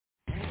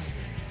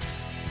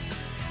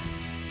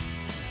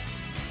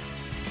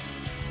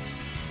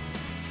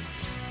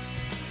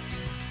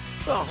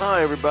Well,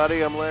 hi,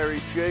 everybody. I'm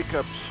Larry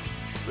Jacobs.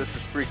 This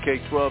is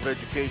Pre-K-12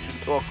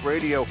 Education Talk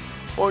Radio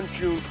on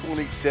June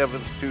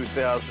 27th,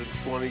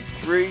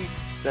 2023.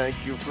 Thank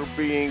you for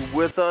being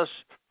with us,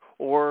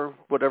 or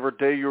whatever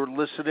day you're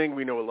listening.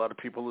 We know a lot of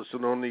people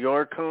listen on the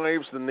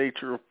archives, the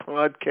nature of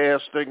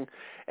podcasting,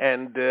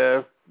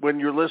 and when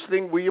you're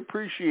listening, we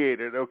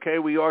appreciate it, okay?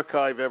 We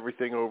archive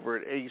everything over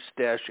at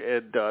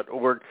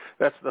ace-ed.org.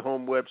 That's the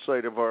home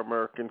website of our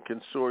American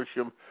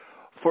Consortium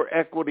for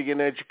Equity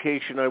in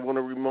Education. I want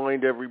to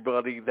remind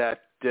everybody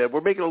that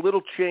we're making a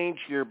little change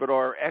here, but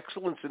our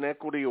Excellence in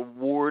Equity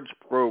Awards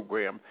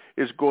program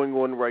is going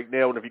on right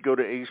now, and if you go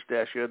to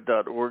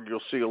ace-ed.org, you'll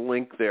see a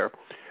link there.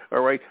 All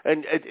right,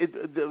 and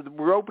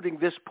we're opening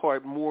this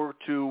part more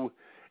to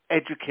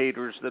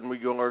educators than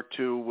we are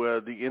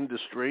to the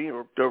industry.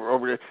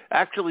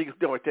 Actually,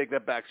 no, I take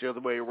that back. It's the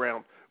other way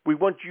around. We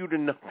want you to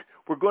know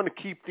we're going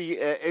to keep the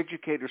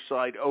educator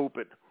side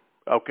open,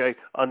 okay,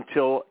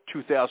 until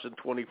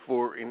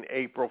 2024 in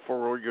April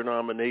for all your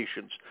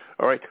nominations.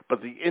 All right,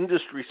 but the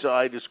industry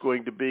side is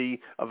going to be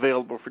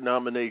available for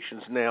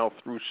nominations now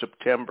through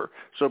September.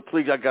 So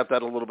please, I got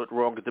that a little bit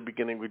wrong at the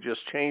beginning. We just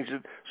changed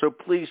it. So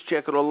please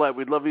check it all out.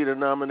 We'd love you to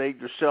nominate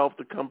yourself,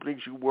 the companies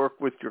you work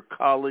with, your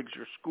colleagues,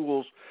 your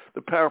schools,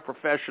 the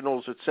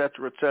paraprofessionals, et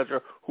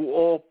cetera, who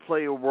all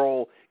play a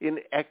role in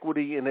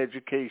equity in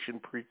education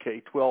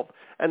pre-K-12.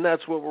 And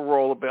that's what we're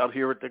all about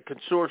here at the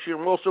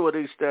consortium. Also at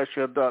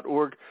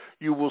ace-ed.org,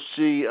 you will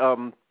see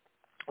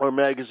our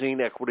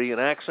magazine, Equity and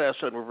Access,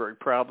 and we're very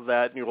proud of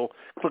that. And you'll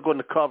click on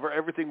the cover.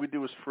 Everything we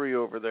do is free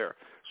over there.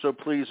 So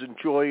please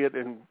enjoy it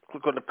and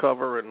click on the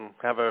cover and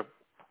have a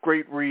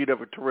great read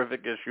of a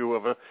terrific issue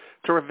of a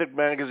terrific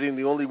magazine,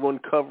 the only one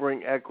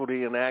covering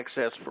equity and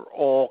access for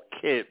all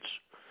kids,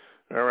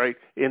 all right,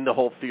 in the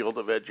whole field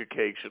of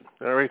education.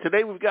 All right,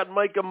 today we've got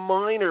Micah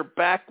Miner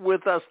back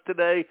with us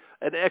today,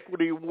 an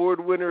Equity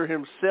Award winner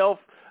himself.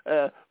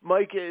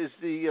 Micah is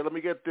let me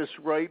get this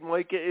right,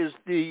 Micah is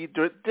the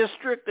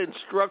District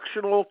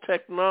Instructional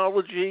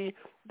Technology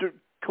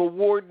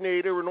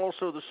Coordinator and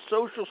also the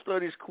Social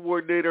Studies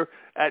Coordinator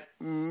at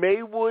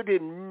Maywood,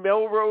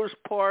 Melrose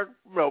Park,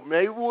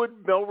 Broadview,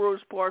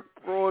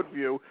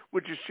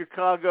 which is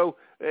Chicago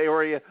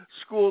area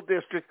school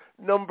district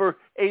number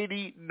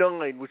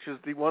 89, which is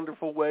the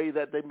wonderful way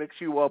that they mix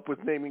you up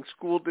with naming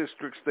school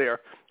districts there.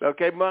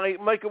 Okay,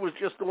 Micah was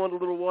just on a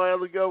little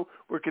while ago.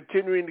 We're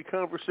continuing the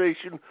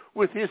conversation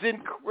with his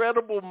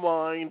incredible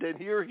mind, and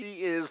here he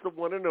is, the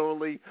one and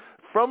only,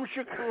 from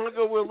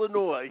Chicago,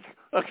 Illinois.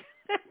 Okay.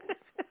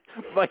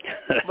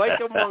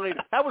 Micah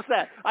Miner. How was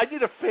that? I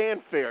need a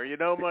fanfare,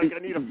 Mike. I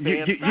need a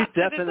fanfare. You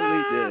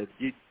definitely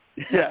did.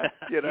 Yeah,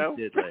 you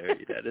did,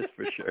 Larry. That is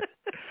for sure.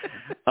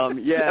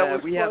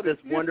 We have this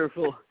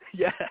wonderful,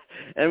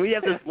 and we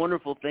have this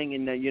wonderful thing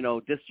in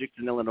districts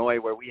in Illinois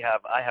where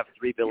I have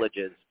 3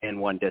 villages in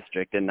one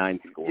district and 9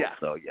 schools. Yeah.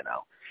 So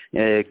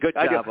good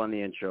job on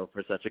the intro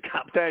for such a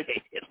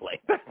complicated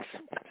language.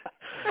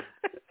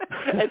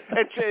 and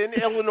in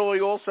Illinois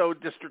also,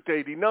 District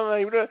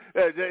 89,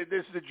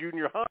 there's the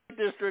junior high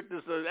district,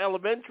 there's an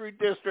elementary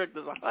district,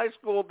 there's a high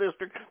school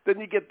district. Then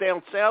you get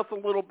down south a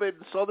little bit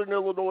in southern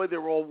Illinois,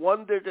 they're all one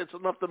district. It's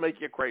enough to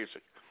make you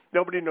crazy.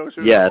 Nobody knows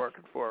who they're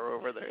working for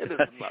over there. It is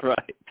That's nuts.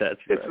 Right. That's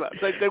it's right.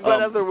 Nuts. They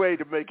went other way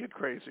to make it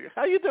crazy.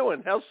 How you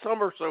doing? How's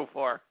summer so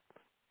far?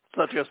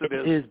 Such as it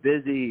is. It is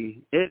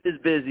busy. It is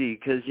busy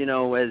because,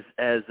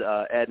 as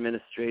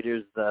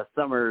administrators, the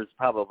summer is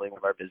probably one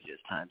of our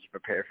busiest times to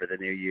prepare for the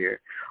new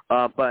year.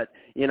 But,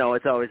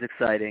 it's always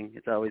exciting.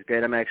 It's always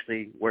great. I'm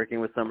actually working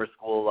with summer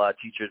school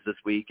teachers this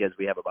week as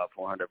we have about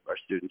 400 of our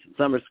students in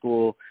summer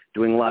school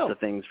doing lots of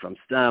things from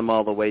STEM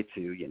all the way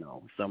to,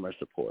 summer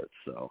support.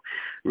 So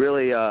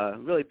really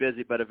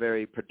busy, but a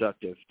very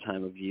productive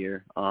time of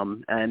year.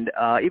 And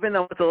even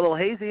though it's a little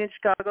hazy in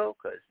Chicago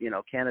because,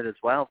 Canada's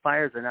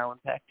wildfires are now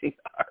impacting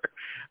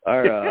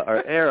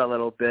our air a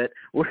little bit,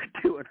 we're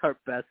doing our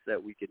best that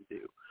we can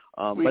do.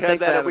 We had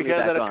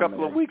that a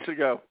couple of weeks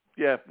ago.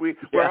 Yeah,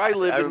 where I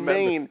live in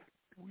Maine.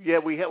 Yeah,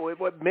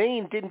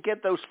 Maine didn't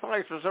get those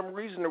fires for some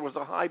reason. There was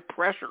a high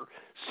pressure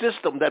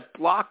system that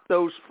blocked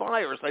those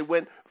fires. They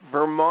went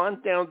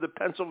Vermont down to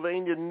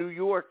Pennsylvania, New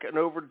York, and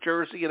over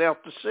Jersey and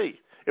out to sea.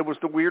 It was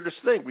the weirdest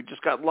thing. We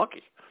just got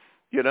lucky.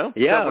 Yeah, so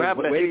we're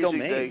having a hazy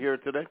day here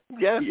today.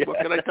 Yeah, what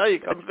can I tell you?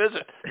 Come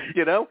visit. And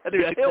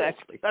there's hills.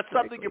 Exactly. That's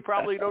something you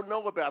probably don't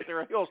know about. There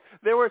are hills.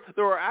 There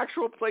are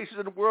actual places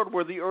in the world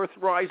where the earth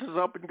rises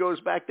up and goes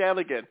back down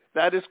again.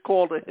 That is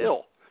called a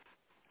hill.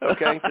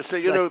 Okay, just so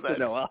you know that.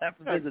 No, I'll have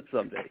to visit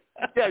someday.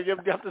 Yeah, you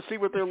have to see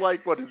what they're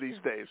like one of these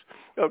days.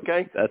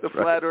 Okay, That's the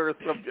right. flat Earth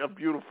of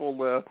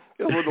beautiful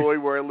Illinois,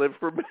 where I lived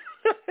for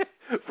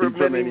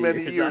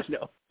many years.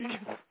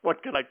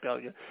 What can I tell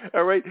you?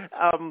 All right.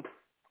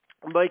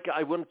 Mike,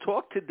 I want to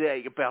talk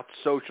today about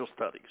social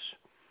studies,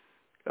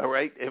 all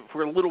right, and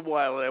for a little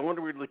while, and I want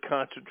to really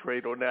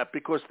concentrate on that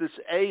because this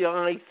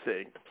AI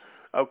thing,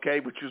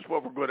 okay, which is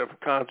what we're going to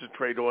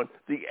concentrate on,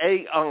 the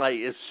AI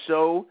is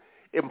so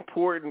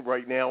important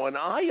right now. And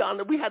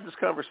we had this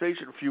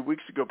conversation a few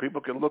weeks ago.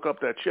 People can look up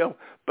that show.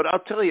 But I'll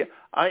tell you,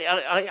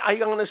 I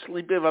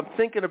honestly, Biv, I'm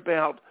thinking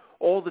about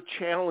all the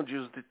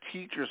challenges the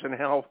teachers and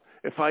how,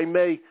 if I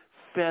may,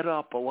 fed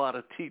up a lot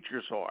of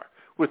teachers are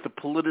with the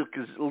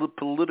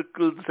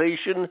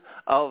politicalization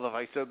of, if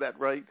I said that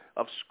right,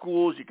 of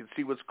schools. You can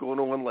see what's going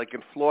on, like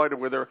in Florida,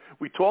 where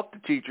we talk to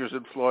teachers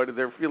in Florida.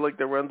 They feel like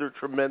they're under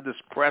tremendous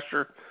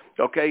pressure,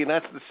 okay, and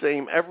that's the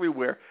same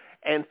everywhere.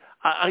 And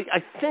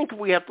I think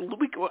we have to.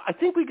 I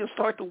think we can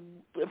start to,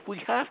 if we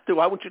have to.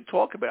 I want you to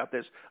talk about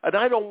this, and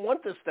I don't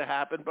want this to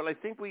happen, but I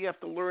think we have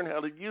to learn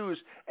how to use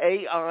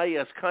AI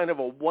as kind of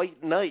a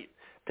white knight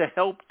to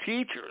help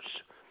teachers.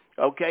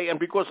 Okay, and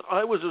because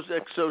I was an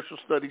ex-social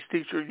studies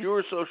teacher,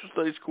 you're a social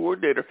studies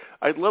coordinator,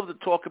 I'd love to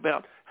talk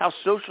about how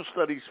social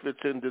studies fits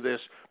into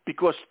this,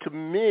 because to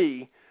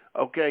me,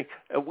 okay,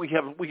 we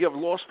have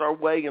lost our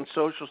way in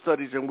social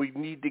studies, and we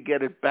need to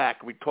get it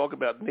back. We talk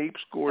about NAEP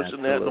scores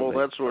and that and all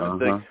that sort of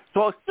thing.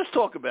 So just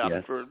talk about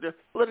it.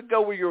 Let it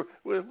go where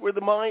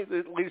the mind,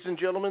 ladies and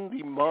gentlemen,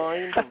 the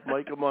mind of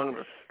Micah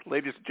Miner.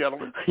 Ladies and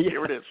gentlemen,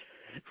 here it is.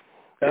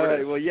 All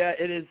right. Well, yeah,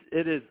 it is.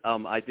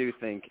 I do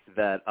think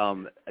that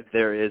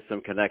there is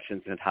some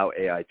connections in how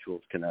AI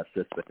tools can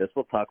assist with this.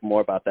 We'll talk more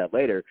about that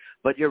later.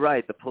 But you're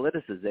right. The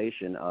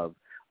politicization of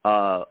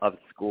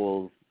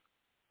schools'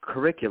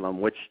 curriculum,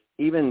 which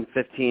even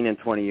 15 and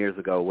 20 years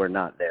ago were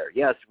not there.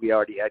 Yes, we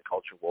already had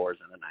culture wars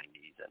in the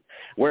 90s, and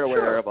we're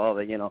aware of all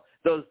the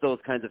those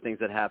kinds of things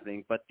that are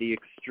happening. But the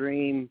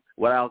extreme,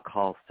 what I'll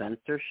call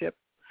censorship,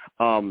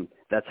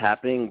 that's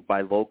happening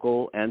by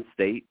local and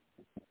state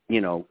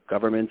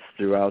governments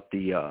throughout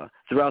the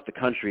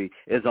country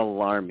is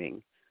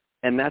alarming.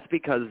 And that's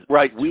because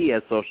we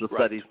as social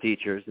studies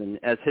teachers and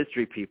as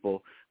history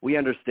people, we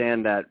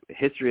understand that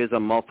history is a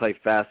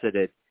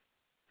multifaceted,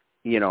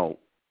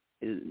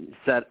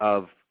 set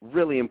of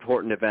really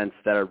important events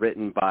that are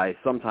written by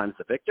sometimes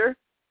the victor,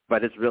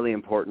 but it's really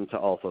important to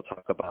also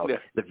talk about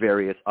the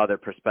various other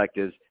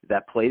perspectives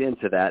that played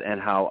into that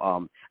and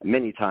how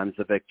many times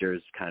the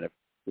victors kind of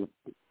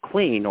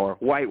clean or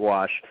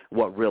whitewash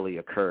what really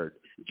occurred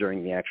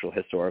during the actual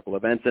historical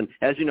events. And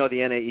as you know, the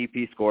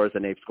NAEP scores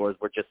and NAEP scores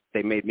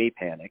they made me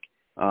panic.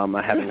 I'm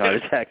having heart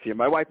attacks here.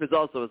 My wife is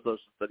also a social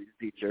studies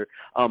teacher.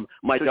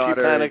 My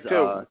daughter panicked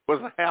too.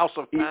 Was a house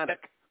of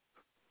panic.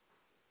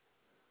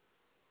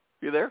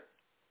 You there?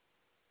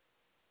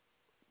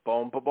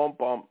 Boom, boom, boom,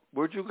 boom.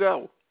 Where'd you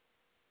go?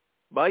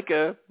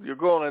 Micah, you're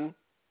gone.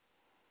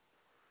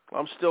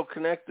 I'm still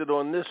connected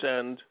on this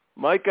end.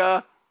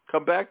 Micah,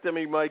 come back to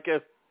me,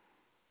 Micah.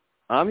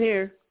 I'm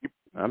here.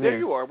 There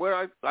you are.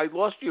 Where I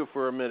lost you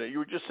for a minute. You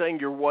were just saying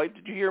your wife.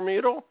 Did you hear me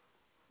at all?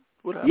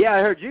 What happened? Yeah,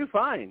 I heard you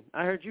fine.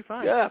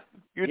 Yeah,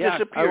 you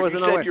disappeared.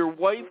 You said your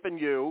wife and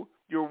you,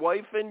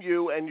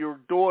 and your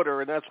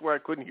daughter, and that's where I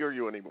couldn't hear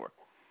you anymore.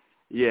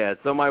 Yeah,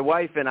 so my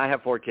wife and I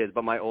have 4 kids,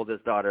 but my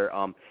oldest daughter,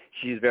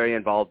 she's very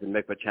involved in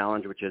MICVA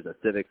Challenge, which is a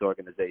civics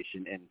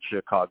organization in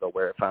Chicago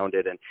where it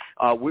founded. And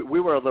we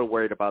were a little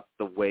worried about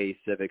the way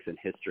civics and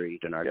history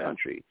in our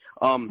country.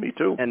 Me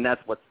too. And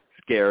that's what's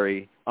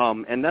scary.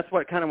 And that's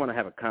what I kind of want to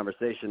have a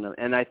conversation.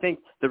 And I think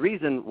the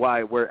reason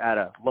why we're at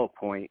a low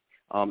point,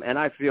 and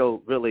I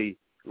feel really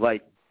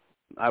like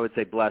I would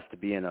say blessed to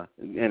be in a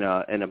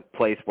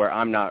place where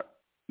I'm not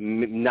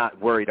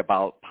worried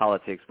about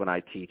politics when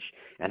I teach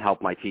and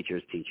help my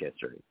teachers teach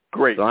history.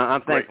 Great. So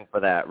I'm thankful for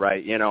that,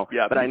 right?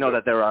 But I know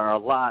that there are a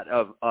lot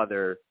of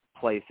other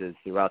places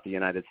throughout the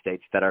United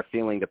States that are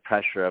feeling the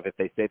pressure of if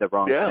they say the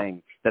wrong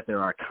thing, that there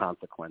are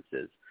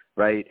consequences,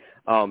 right?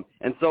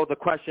 And so the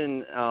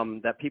question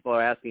that people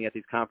are asking at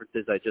these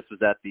conferences, I just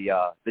was at the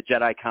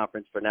JEDI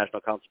conference for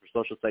National Council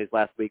for Social Studies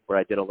last week where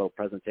I did a little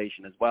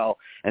presentation as well.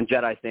 And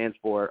JEDI stands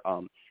for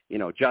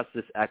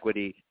justice,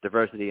 equity,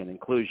 diversity, and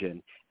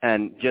inclusion.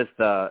 And just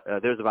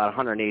there's about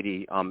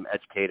 180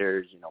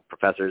 educators,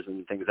 professors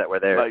and things that were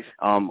there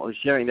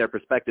sharing their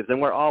perspectives.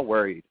 And we're all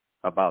worried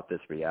about this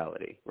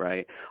reality,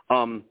 right?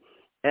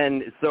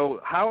 And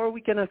so how are we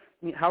going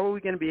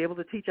to be able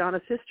to teach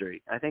honest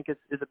history? I think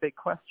is a big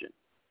question.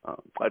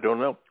 I don't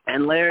know.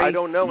 And Larry, I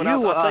don't know. And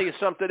I'll tell you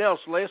something else.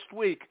 Last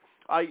week,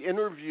 I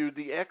interviewed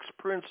the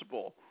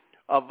ex-principal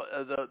of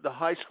the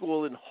high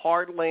school in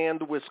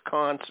Heartland,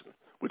 Wisconsin,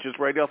 which is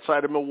right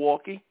outside of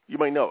Milwaukee. You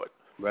may know it.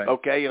 Right.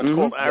 Okay, and it's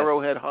called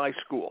Arrowhead High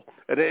School.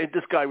 And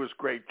this guy was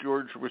great,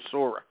 George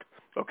Wisorek.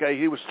 Okay,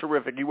 he was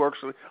terrific. He works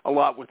a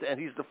lot with, and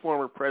he's the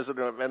former president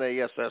of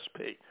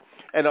NASSP.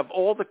 And of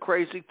all the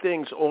crazy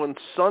things, on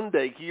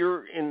Sunday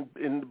here in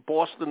the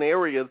Boston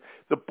area,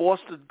 the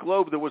Boston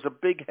Globe, there was a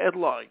big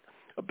headline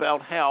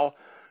about how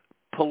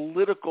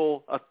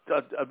political a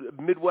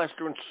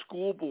Midwestern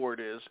school board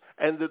is,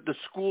 and the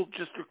school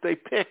district they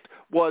picked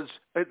was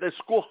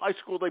high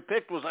school they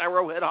picked was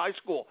Arrowhead High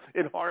School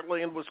in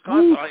Heartland,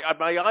 Wisconsin.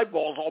 My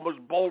eyeballs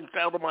almost bulged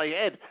out of my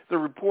head. They're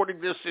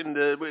reporting this in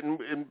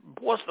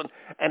Boston,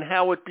 and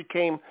how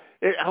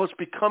it's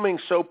becoming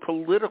so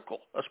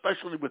political,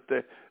 especially with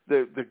the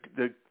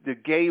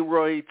gay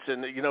rights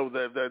and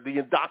the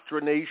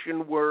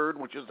indoctrination word,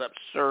 which is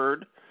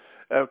absurd.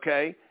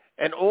 Okay.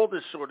 and all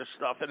this sort of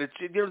stuff. And it's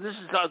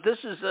this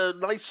is a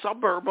nice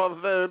suburb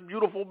of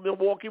beautiful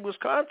Milwaukee,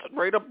 Wisconsin,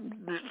 right up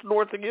just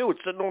north of you. It's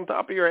sitting on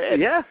top of your head.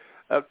 Yeah.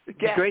 It's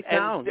a great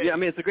town. I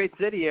mean, it's a great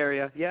city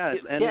area. Yeah,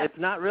 and it's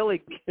not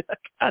really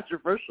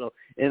controversial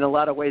in a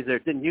lot of ways that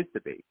it didn't used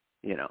to be.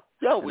 No,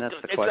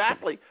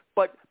 exactly.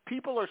 But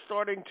people are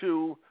starting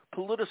to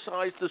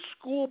politicize the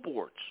school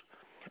boards,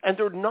 and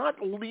they're not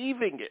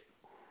leaving it,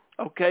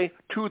 okay,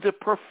 to the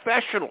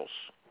professionals,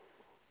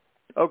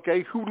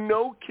 okay, who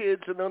know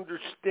kids and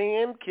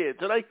understand kids.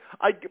 And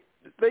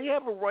they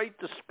have a right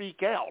to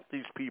speak out,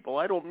 these people.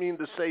 I don't mean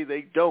to say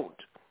they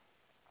don't.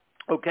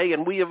 Okay,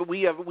 and we have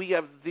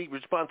the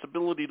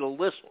responsibility to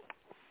listen.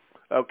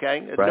 Okay,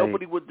 and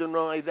nobody would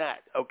deny that.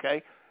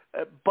 Okay,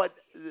 but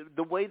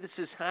the way this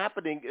is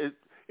happening,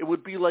 it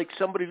would be like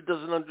somebody who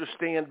doesn't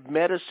understand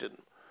medicine.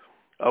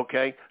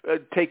 Okay,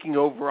 taking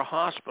over a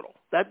hospital.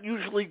 That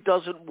usually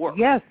doesn't work.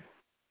 Yes.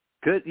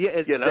 Good. Yeah,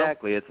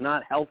 exactly. It's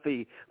not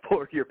healthy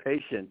for your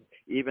patient,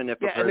 even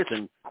if a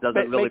person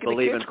doesn't really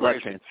believe in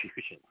blood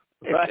transfusion.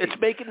 It's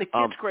making the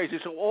kids crazy.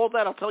 So all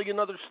that, I'll tell you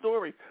another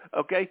story,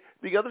 okay?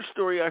 The other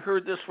story, I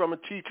heard this from a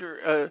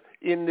teacher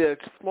in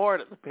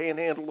Florida, the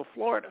Panhandle of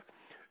Florida.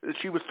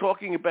 She was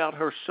talking about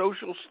her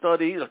social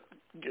studies,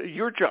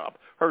 your job,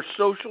 her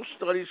social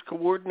studies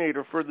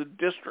coordinator for the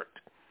district,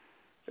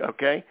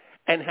 okay,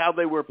 and how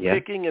they were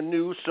picking a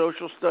new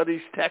social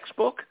studies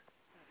textbook.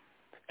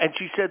 And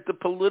she said the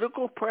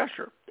political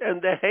pressure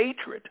and the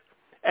hatred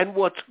and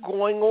what's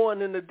going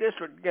on in the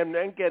district, and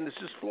again, this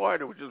is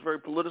Florida, which is very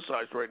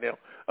politicized right now,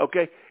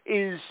 okay,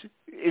 is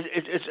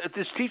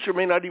this teacher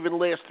may not even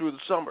last through the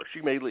summer.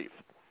 She may leave.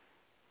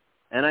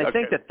 And I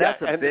think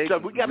that's a big so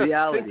we gotta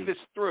reality. Think this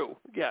through.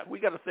 Yeah, we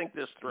got to think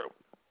this through.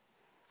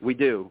 We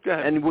do.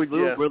 And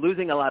we're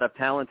losing a lot of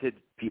talented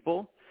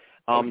people.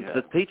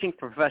 The teaching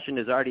profession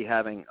is already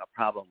having a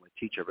problem with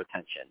teacher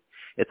retention.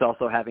 It's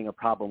also having a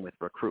problem with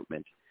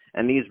recruitment.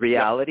 And these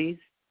realities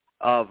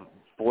of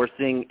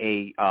forcing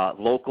a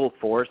local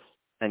force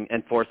and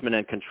enforcement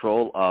and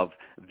control of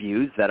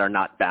views that are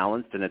not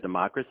balanced in a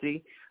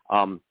democracy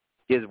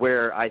is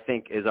where I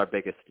think is our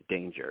biggest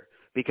danger.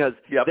 Because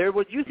there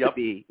used to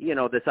be,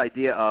 this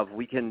idea of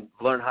we can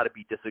learn how to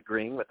be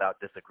disagreeing without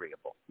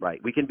disagreeable,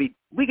 right? We can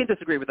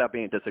disagree without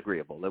being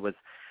disagreeable.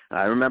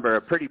 I remember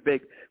a pretty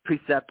big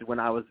precept when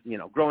I was,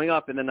 growing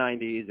up in the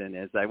 90s and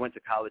as I went to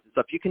college and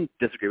stuff, you can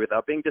disagree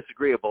without being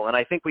disagreeable. And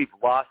I think we've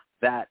lost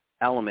that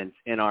element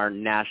in our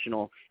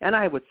national and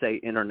I would say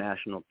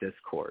international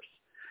discourse.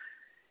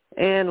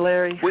 And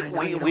Larry,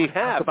 we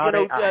have, I'll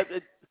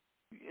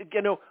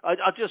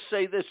just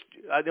say this.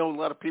 I know a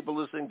lot of people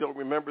listening don't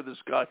remember this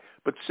guy,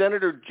 but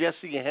Senator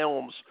Jesse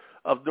Helms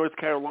of North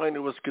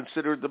Carolina was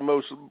considered the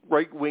most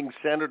right-wing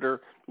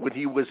senator when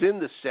he was in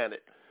the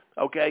Senate,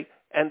 okay?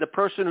 And the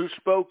person who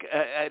spoke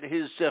at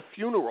his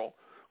funeral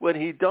when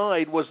he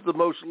died was the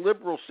most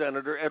liberal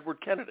senator, Edward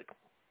Kennedy.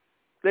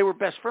 They were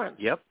best friends.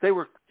 Yep. They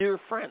were dear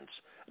friends.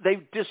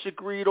 They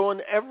disagreed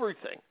on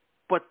everything,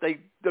 but they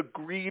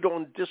agreed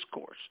on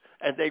discourse,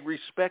 and they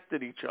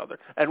respected each other,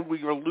 and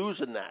we are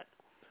losing that.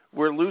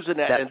 We're losing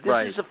that, and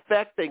this is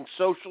affecting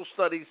social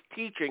studies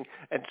teaching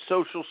and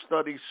social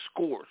studies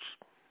scores.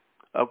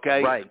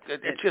 Okay? Right.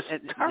 It's just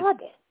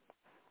terrible.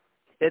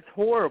 It's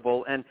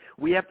horrible, and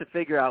we have to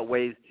figure out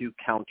ways to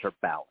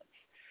counterbalance.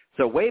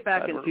 So way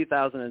back in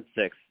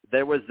 2006,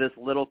 there was this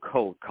little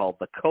code called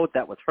the code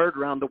that was heard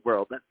around the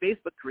world that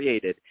Facebook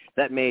created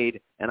that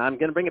made, and I'm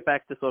going to bring it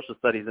back to social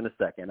studies in a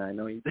second. I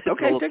know you did a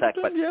little tech,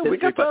 but we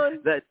got time.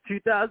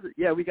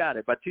 We got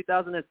it. But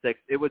 2006,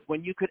 it was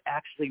when you could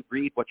actually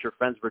read what your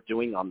friends were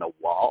doing on the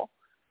wall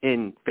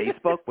in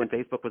Facebook when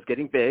Facebook was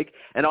getting big,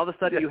 and all of a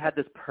sudden you had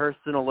this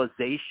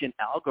personalization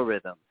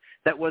algorithm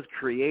that was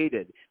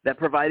created that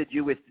provided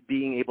you with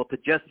being able to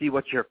just see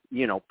what your,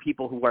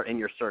 people who are in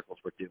your circles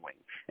were doing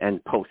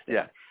and posting.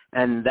 Yeah.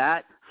 And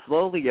that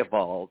slowly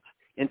evolved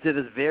into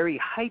this very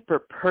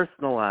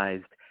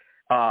hyper-personalized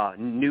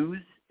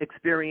news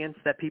experience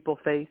that people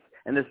face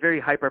and this very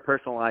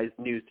hyper-personalized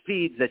news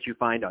feeds that you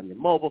find on your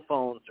mobile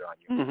phones or on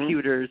your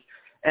computers.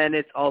 And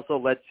it's also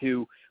led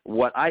to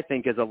what I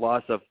think is a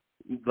loss of,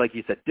 like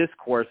you said,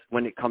 discourse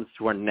when it comes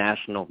to our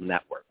national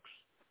networks.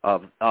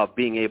 Of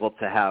being able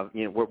to have,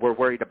 we're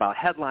worried about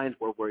headlines,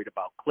 we're worried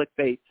about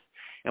clickbaits,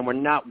 and we're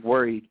not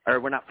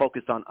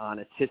focused on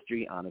honest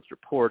history, honest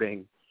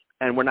reporting,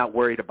 and we're not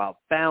worried about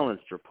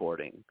balanced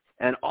reporting.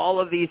 And all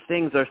of these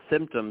things are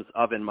symptoms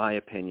of, in my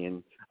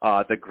opinion,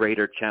 the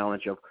greater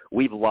challenge of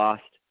we've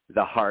lost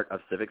the heart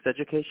of civics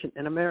education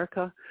in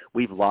America.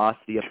 We've lost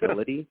the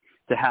ability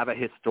to have a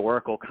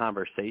historical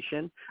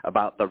conversation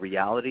about the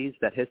realities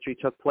that history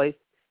took place.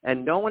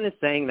 And no one is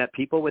saying that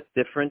people with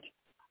different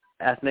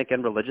ethnic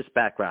and religious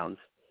backgrounds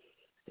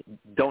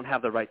don't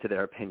have the right to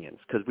their opinions,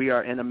 because we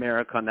are in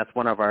America, and that's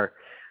one of our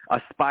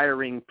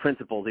aspiring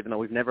principles, even though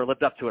we've never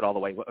lived up to it all the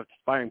way.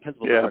 Aspiring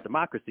principles of our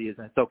democracy is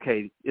that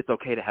it's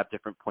okay to have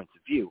different points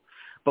of view.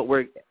 But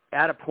we're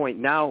at a point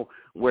now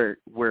where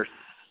we're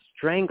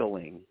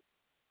strangling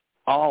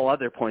all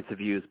other points of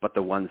views but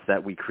the ones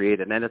that we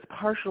created. And it's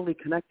partially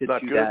connected Not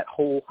to good. that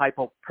whole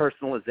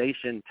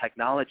hyper-personalization,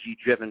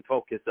 technology-driven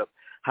focus of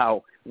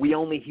how we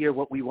only hear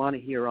what we want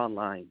to hear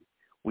online.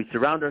 We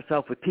surround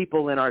ourselves with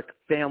people in our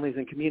families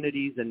and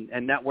communities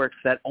and networks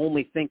that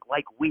only think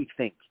like we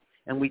think.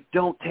 And we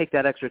don't take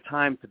that extra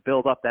time to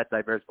build up that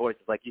diverse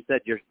voices. Like you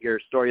said, your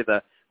story of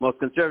the most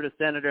conservative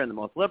senator and the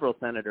most liberal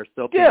senator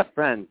still being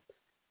friends.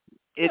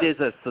 It is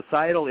a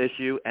societal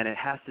issue, and it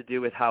has to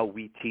do with how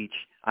we teach.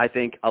 I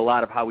think a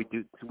lot of how we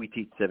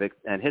teach civics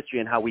and history,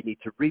 and how we need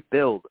to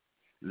rebuild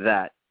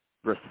that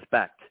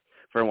respect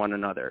for one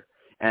another,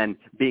 and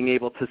being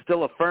able to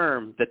still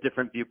affirm the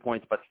different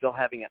viewpoints, but still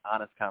having an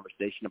honest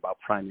conversation about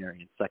primary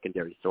and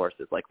secondary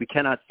sources. Like, we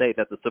cannot say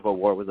that the Civil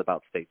War was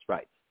about states'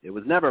 rights. It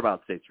was never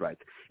about states'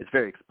 rights. It's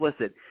very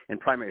explicit in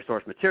primary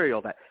source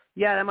material that,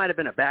 that might have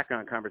been a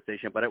background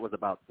conversation, but it was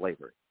about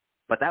slavery.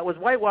 But that was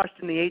whitewashed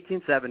in the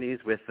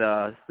 1870s with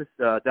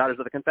Daughters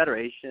of the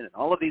Confederation and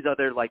all of these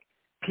other,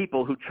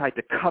 people who tried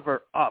to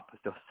cover up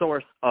the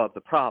source of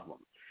the problem.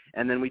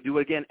 And then we do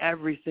it again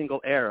every single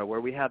era where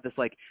we have this,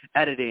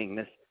 editing,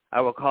 this, I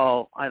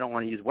don't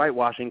want to use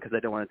whitewashing because I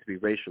don't want it to be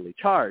racially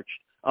charged,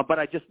 but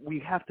we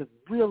have to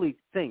really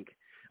think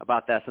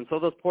about this. And so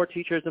those poor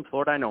teachers in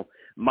Florida, I know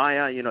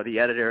Maya, the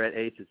editor at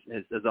ACE,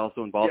 is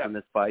also involved in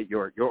this fight.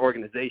 Your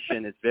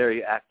organization is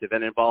very active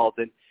and involved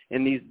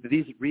in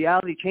these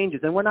reality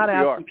changes. And we're not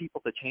asking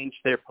people to change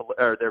their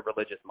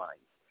religious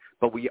minds.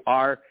 But we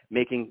are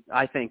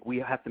I think we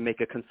have to make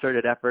a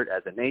concerted effort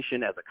as a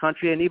nation, as a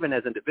country, and even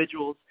as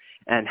individuals,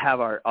 and have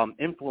our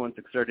influence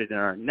exerted in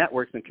our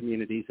networks and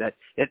communities, that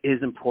it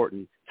is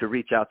important to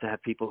reach out to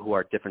have people who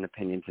are different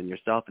opinions than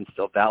yourself and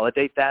still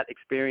validate that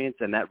experience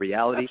and that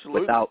reality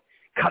without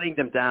cutting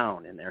them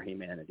down in their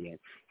humanity and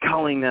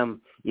calling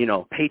them,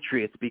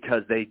 patriots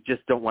because they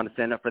just don't want to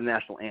stand up for the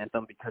national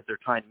anthem because they're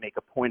trying to make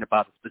a point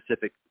about a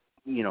specific,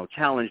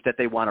 challenge that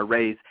they want to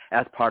raise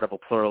as part of a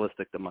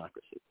pluralistic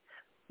democracy.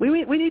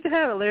 We need to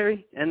have it,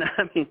 Larry, and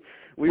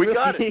we really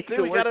got need it.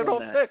 to We work got it on all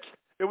that. fixed.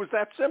 It was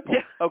that simple.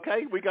 Yeah.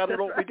 Okay, we got it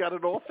all. Right. We got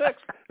it all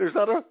fixed. There's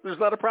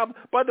not a problem.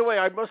 By the way,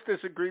 I must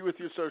disagree with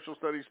you, social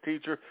studies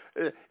teacher.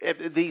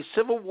 The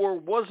Civil War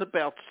was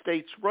about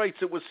states' rights.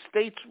 It was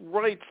states'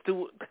 rights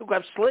to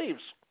have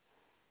slaves.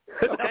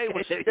 Okay, it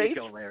was states' there you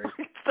go, Larry.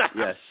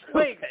 yes.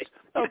 Slaves.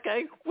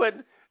 Okay,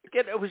 when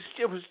again it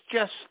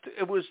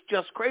was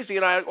just crazy.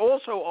 And I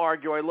also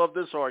argue. I love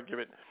this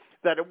argument,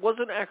 that it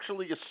wasn't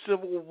actually a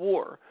civil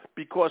war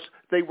because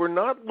they were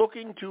not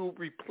looking to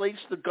replace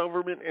the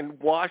government in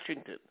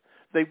Washington.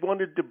 They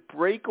wanted to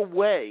break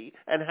away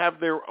and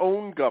have their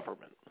own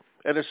government.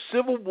 And a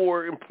civil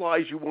war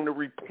implies you want to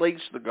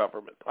replace the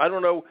government. I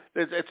don't know.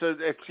 It's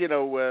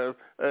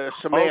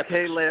semantics.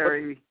 Okay,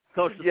 Larry.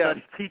 Social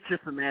studies teacher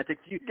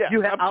semantics.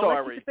 I'll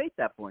let you debate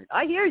that point.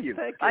 I hear you.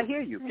 I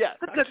hear you. Yeah,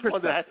 that's good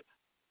perspective.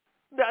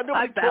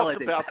 Nobody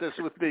talks about this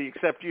with me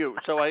except you,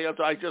 so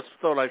I just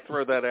thought I'd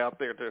throw that out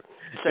there to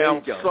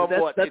sound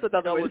somewhat. That's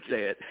another way to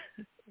say it.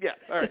 Yeah,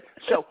 all right.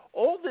 So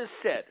all this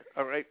said,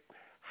 all right,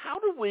 how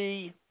do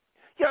we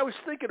 – I was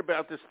thinking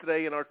about this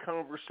today in our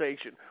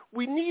conversation.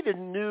 We need a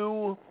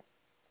new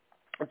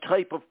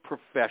type of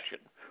profession.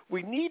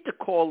 We need to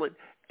call it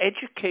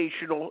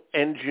educational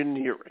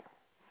engineering,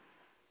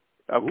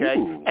 okay?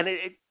 Ooh. And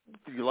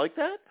do you like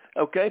that?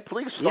 Okay,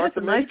 please start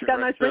the major. It's got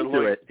a nice ring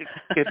to it.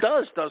 It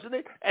does, doesn't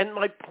it? And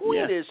my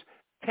point is,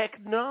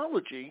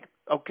 technology,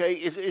 okay,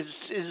 is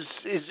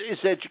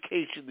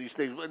education these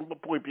days. And the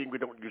point being, we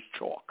don't use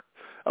chalk.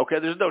 Okay,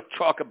 there's no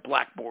chalk and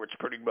blackboards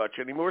pretty much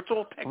anymore. It's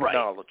all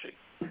technology.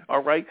 Right.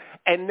 All right,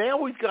 and now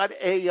we've got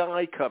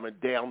AI coming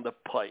down the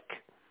pike.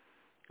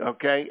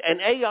 Okay,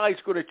 and AI is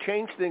going to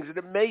change things, and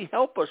it may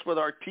help us with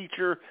our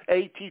teacher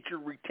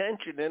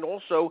retention, and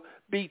also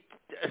I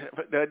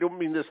don't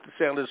mean this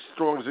to sound as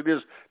strong as it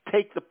is,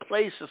 take the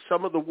place of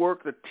some of the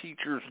work that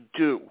teachers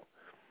do.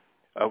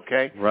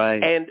 Okay,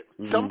 right, and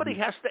somebody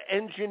has to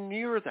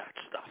engineer that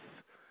stuff.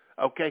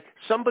 Okay,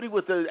 somebody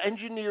with an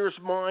engineer's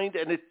mind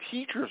and a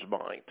teacher's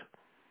mind,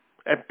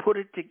 and put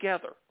it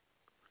together.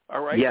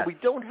 All right, we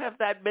don't have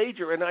that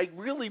major, and I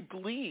really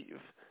believe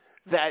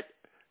that.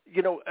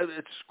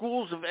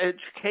 Schools of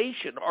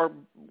education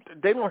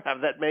they don't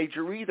have that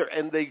major either,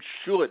 and they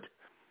should,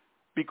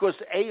 because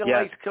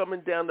AI is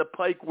coming down the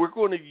pike. We're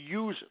going to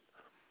use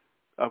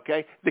it.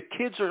 Okay, the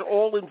kids are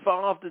all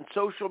involved in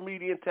social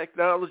media and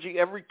technology.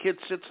 Every kid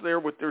sits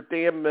there with their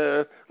damn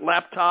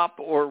laptop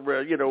or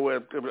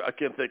I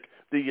can't think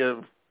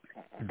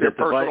their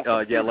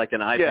personal like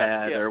an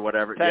iPad or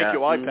whatever. Thank you,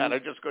 iPad. I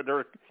just go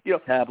there.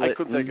 Tablet. I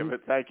couldn't think of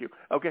it. Thank you.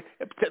 Okay,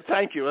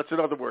 thank you. That's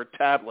another word,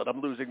 tablet.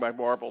 I'm losing my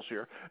marbles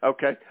here.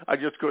 Okay, I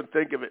just couldn't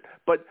think of it.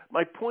 But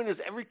my point is,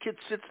 every kid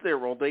sits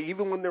there all day,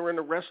 even when they're in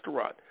a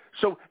restaurant.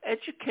 So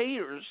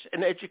educators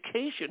and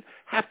education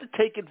have to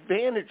take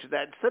advantage of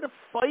that instead of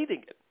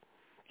fighting it.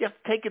 You have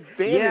to take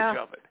advantage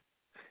of it.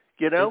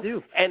 They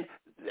do. And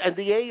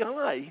the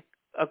AI.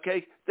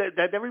 Okay,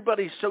 that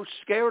everybody's so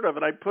scared of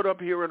it. I put up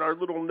here in our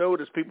little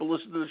note as people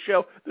listen to the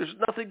show, there's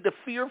nothing to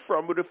fear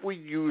from it if we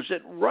use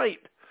it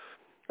right.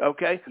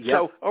 Okay? Yep.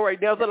 So, all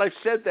right, now that I've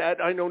said that,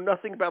 I know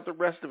nothing about the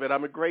rest of it.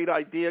 I'm a great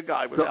idea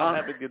guy without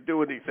having to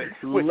do anything.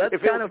 Let's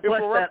if kind of it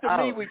flesh were up that to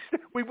out. me,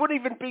 we wouldn't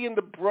even be in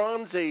the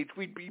Bronze Age.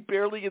 We'd be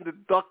barely in the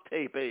duct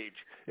tape age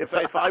if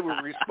I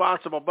were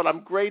responsible. But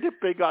I'm great at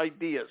big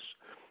ideas.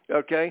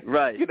 Okay?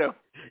 Right. You know,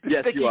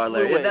 yes, you are,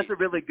 Larry. And that's a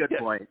really good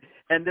point.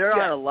 And there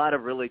are a lot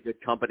of really good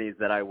companies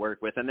that I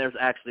work with. And there's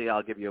actually,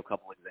 I'll give you a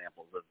couple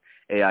examples of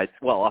AI,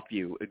 well, a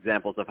few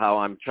examples of how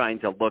I'm trying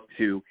to look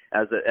to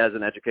as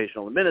an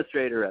educational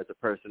administrator, as a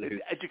person who's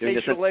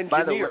educational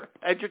engineer.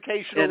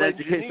 Educational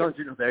engineer.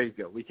 There you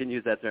go. We can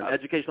use that term.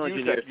 Educational use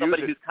engineer.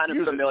 Somebody who's kind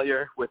of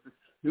familiar with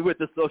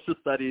the social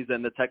studies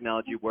and the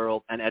technology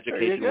world and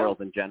education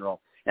world in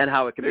general, and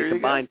how it can be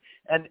combined.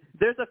 And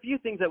there's a few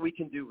things that we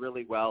can do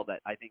really well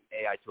that I think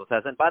AI tools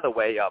has. And by the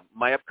way,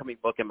 my upcoming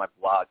book and my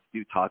blogs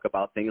do talk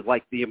about things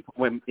like the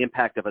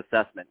impact of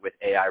assessment with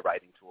AI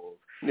writing tools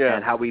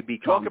and how we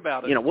become. Talk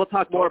about it. You know, we'll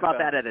talk more about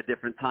that at a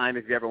different time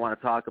if you ever want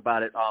to talk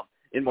about it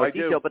in more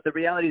detail. But the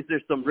reality is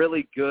there's some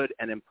really good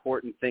and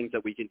important things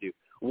that we can do.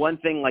 One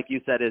thing, like you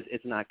said, is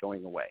it's not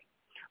going away.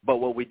 But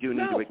what we do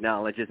need to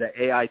acknowledge is that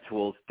AI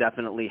tools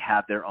definitely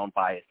have their own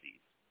biases.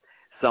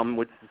 Some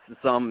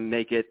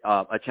make it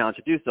a challenge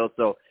to do so.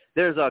 So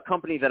there's a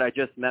company that I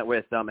just met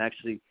with,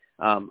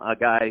 a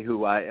guy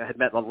who I had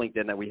met on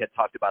LinkedIn that we had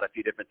talked about a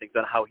few different things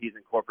on how he's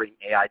incorporating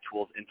AI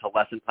tools into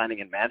lesson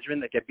planning and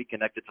management that can be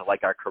connected to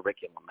like our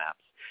curriculum maps.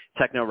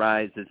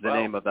 TechnoRise is the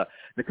name of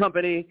the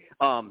company.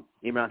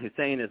 Imran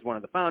Hussain is one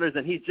of the founders,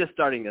 and he's just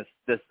starting this.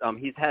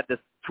 He's had this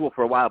tool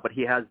for a while, but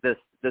he has this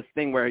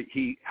thing where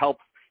he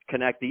helps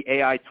connect the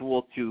AI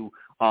tool to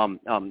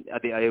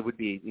it would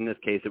be, in this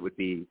case, it would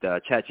be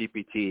the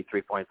ChatGPT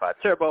 3.5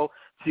 Turbo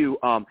to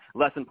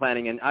lesson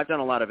planning. And I've done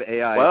a lot of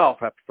AI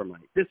prep for my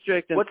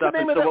district and stuff.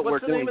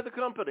 What's the name of the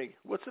company?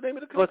 Well,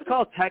 it's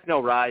called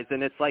TechnoRise,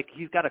 and it's like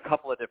he's got a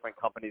couple of different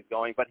companies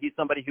going, but he's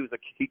somebody who's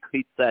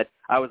he said,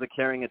 I was a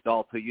caring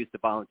adult who used to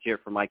volunteer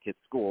for my kids'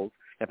 schools.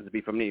 Happens to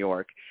be from New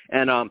York,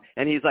 and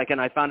he's like,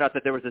 and I found out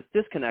that there was this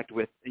disconnect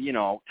with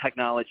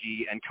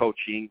technology and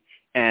coaching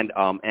and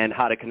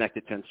how to connect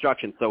it to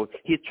instruction. So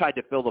he's tried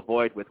to fill the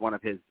void with one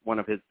of his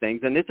things,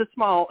 and it's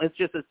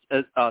just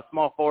a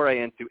small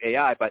foray into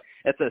AI, but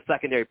it's a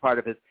secondary part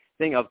of his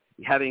thing of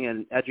having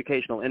an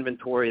educational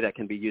inventory that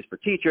can be used for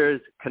teachers,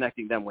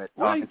 connecting them with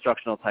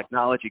instructional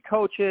technology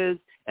coaches,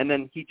 and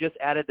then he just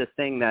added this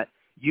thing that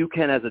you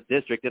can, as a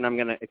district, and I'm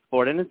going to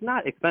explore it, and it's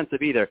not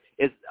expensive either,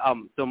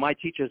 so my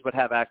teachers would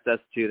have access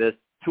to this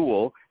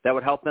tool that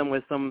would help them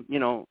with some,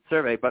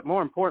 survey, but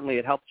more importantly,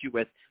 it helps you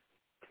with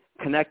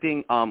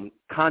connecting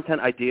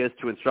content ideas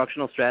to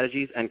instructional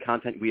strategies and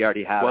content we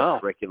already have in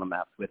curriculum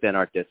maps within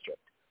our district.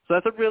 So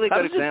that's a really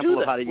good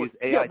example of how to use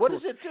AI what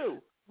tools. does it do?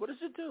 What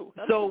does it do?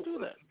 How does it do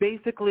that?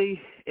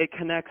 Basically, it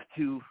connects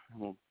to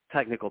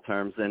technical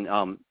terms,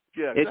 and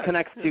it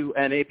connects to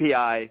an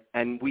API,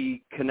 and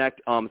we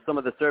connect some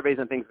of the surveys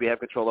and things we have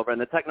control over.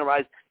 And the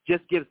TechnoRise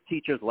just gives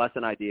teachers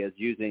lesson ideas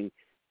using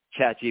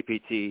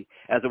ChatGPT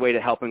as a way to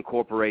help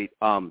incorporate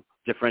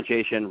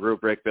differentiation,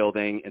 rubric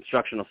building,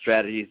 instructional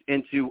strategies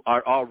into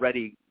our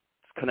already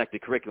connected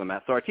curriculum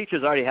maps. So our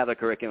teachers already have the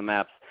curriculum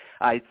maps.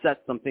 I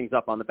set some things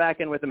up on the back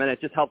end with them, and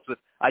it just helps with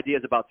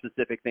ideas about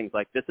specific things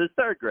like this is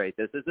third grade,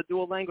 this is a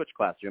dual language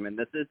classroom, and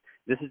this is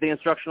the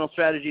instructional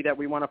strategy that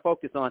we want to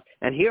focus on.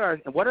 And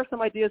what are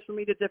some ideas for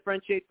me to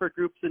differentiate for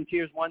groups in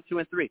tiers 1, 2,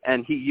 and 3?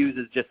 And he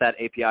uses just that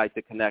API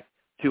to connect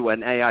to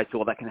an AI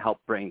tool that can help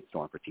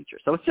brainstorm for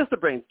teachers. So it's just a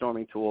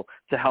brainstorming tool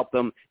to help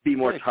them be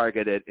more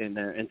targeted in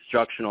their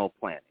instructional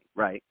planning,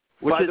 right?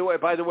 By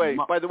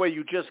the way,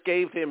 you just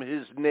gave him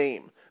his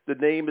name. The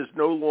name is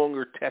no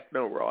longer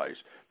TechnoRise.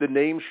 The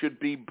name should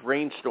be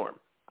Brainstorm.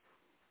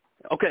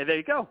 Okay, there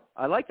you go.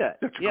 I like that.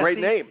 It's a great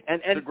name.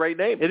 And it's a great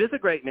name. It is a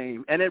great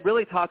name. And it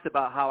really talks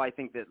about how I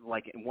think that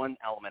one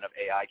element of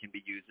AI can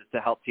be used is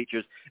to help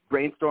teachers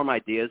brainstorm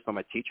ideas from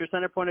a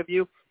teacher-centered point of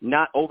view,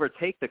 not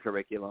overtake the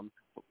curriculum.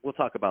 We'll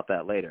talk about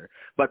that later.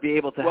 But be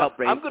able to help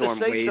brainstorm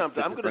ways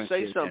to I'm going to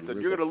say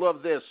something. You're going to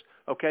love this,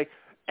 okay?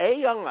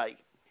 AI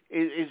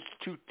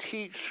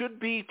should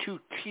be to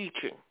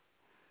teaching,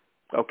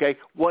 okay,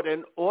 what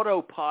an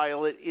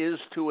autopilot is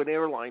to an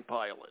airline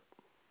pilot.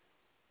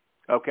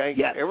 Okay.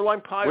 Yes. Airline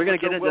pilots We're going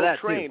to get into that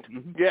trained. Too.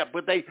 Mm-hmm. Yeah,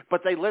 but they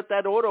let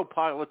that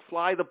autopilot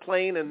fly the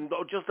plane and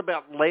just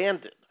about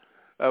land it.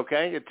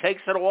 Okay, it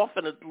takes it off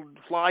and it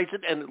flies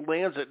it and it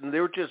lands it, and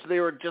they're just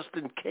there just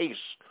in case.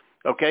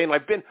 Okay, and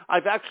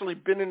I've actually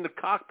been in the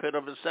cockpit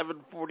of a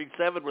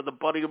 747 with a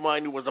buddy of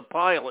mine who was a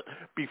pilot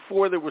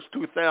before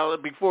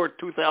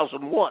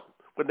 2001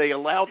 when they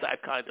allowed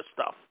that kind of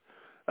stuff.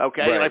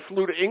 Okay, right. And I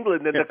flew to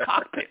England in the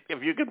cockpit,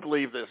 if you can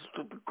believe this.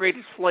 It's the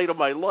greatest flight of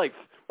my life.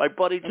 My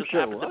buddy just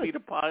happened to be the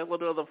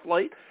pilot of the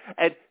flight,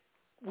 and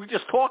we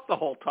just talked the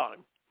whole time.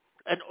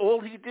 And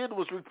all he did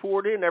was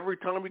report in every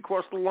time we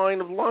crossed the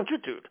line of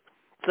longitude,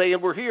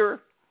 saying, we're here.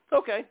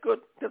 Okay, good,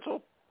 that's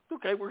all.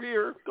 Okay, we're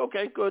here.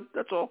 Okay, good,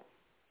 that's all.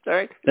 All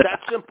right,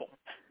 that's simple.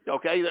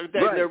 Okay,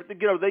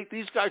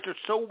 these guys are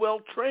so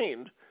well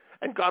trained,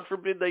 and God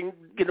forbid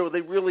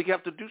they really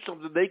have to do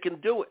something, they can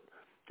do it.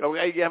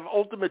 Okay, you have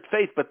ultimate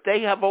faith, but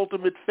they have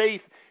ultimate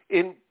faith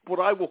in what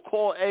I will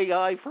call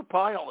AI for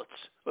pilots,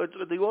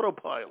 the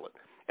autopilot.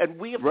 And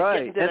we have to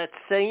get into that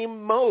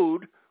same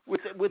mode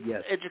with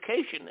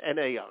education and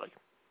AI.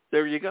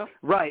 There you go.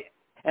 Right.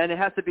 And it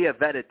has to be a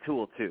vetted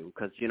tool, too,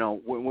 because, you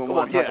know, when we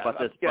want to talk about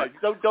this. Yeah,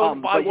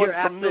 don't buy one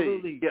from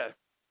me.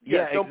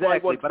 Yeah, don't exactly. buy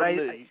one from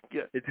me.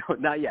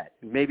 Not yet.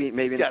 Maybe in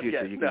the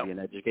future you can be an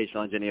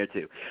educational engineer,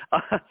 too.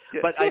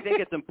 But I think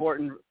it's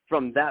important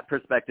from that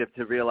perspective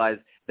to realize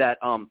that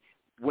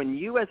when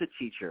you as a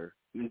teacher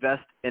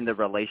invest in the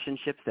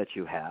relationships that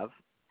you have,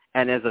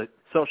 and as a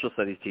social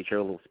studies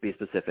teacher, we'll be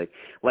specific,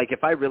 like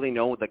if I really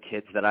know the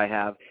kids that I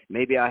have,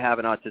 maybe I have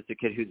an autistic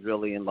kid who's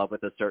really in love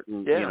with a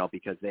certain, you know,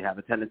 because they have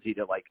a tendency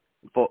to like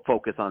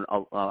focus on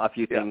a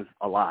few things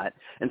a lot.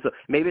 And so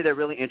maybe they're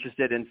really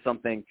interested in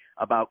something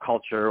about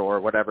culture or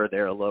whatever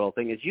their little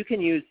thing is. You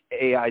can use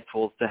AI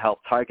tools to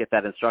help target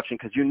that instruction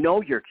because you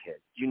know your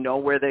kids, you know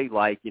where they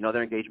like, you know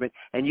their engagement,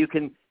 and you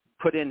can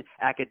put in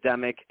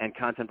academic and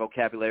content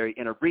vocabulary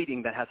in a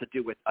reading that has to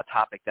do with a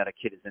topic that a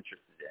kid is interested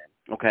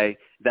in, okay,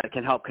 that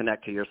can help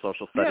connect to your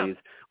social studies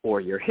or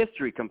your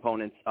history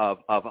components of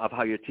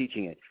how you're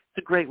teaching it.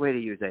 It's a great way to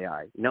use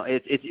AI. You know,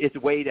 it's a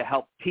way to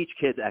help teach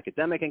kids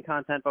academic and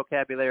content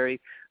vocabulary,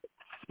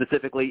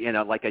 specifically in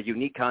a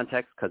unique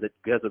context because it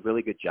does a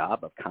really good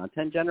job of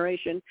content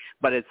generation,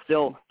 but it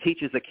still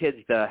teaches the kids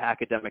the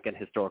academic and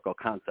historical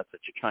concepts that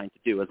you're trying to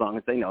do, as long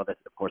as they know that,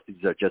 of course,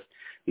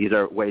 these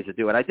are ways to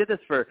do it. I did this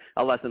for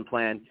a lesson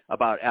plan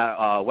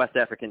about West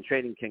African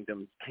trading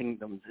kingdoms.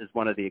 Kingdoms is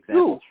one of the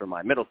examples for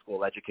my middle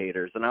school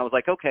educators, and I was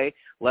like, okay,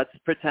 let's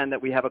pretend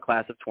that we have a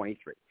class of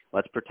 23.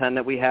 Let's pretend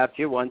that we have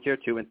Tier 1, Tier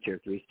 2, and Tier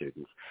 3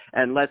 students.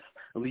 And let's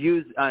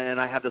use, and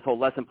I have this whole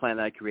lesson plan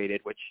that I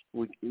created, which,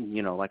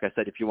 like I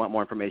said, if you want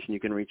more information, you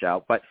can reach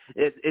out. But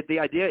the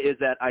idea is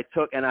that I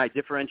took and I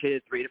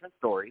differentiated 3 different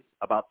stories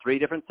about 3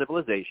 different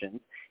civilizations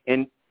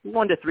in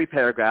 1 to 3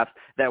 paragraphs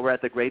that were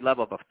at the grade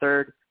level of a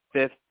 3rd,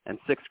 5th, and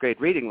 6th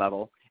grade reading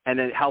level. And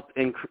it helped,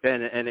 and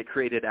it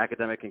created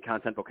academic and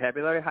content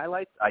vocabulary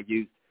highlights. I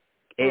used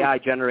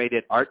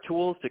AI-generated art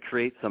tools to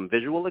create some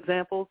visual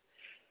examples.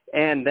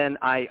 And then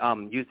I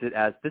used it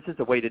as, this is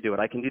a way to do it.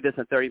 I can do this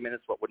in 30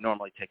 minutes, what would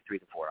normally take 3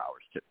 to 4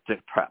 hours to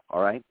prep,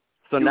 all right?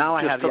 So now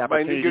I have the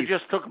opportunity. You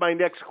just took my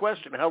next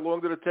question. How long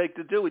did it take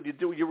to do it?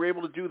 You were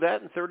able to do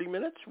that in 30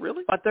 minutes?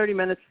 Really? About 30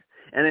 minutes.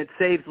 And it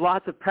saves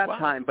lots of prep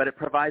time, but it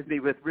provides me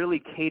with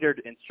really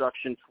catered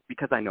instruction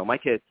because I know my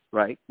kids,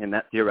 right, in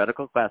that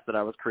theoretical class that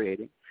I was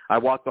creating. I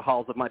walk the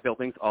halls of my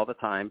buildings all the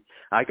time.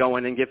 I go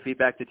in and give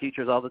feedback to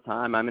teachers all the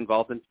time. I'm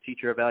involved in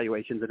teacher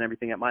evaluations and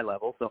everything at my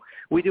level. So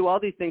we do all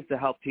these things to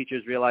help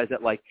teachers realize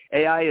that, like,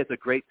 AI is a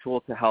great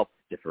tool to help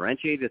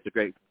differentiate. It's a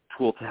great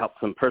tool to help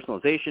some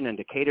personalization and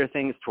to cater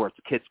things towards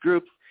the kids'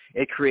 groups.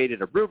 It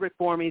created a rubric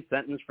for me,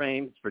 sentence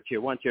frames for Tier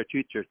 1, Tier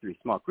 2, Tier 3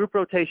 small group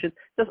rotation.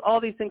 Does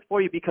all these things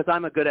for you because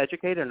I'm a good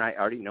educator and I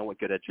already know what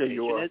good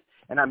education is.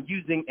 And I'm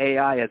using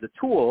AI as a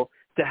tool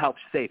to help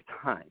save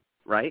time,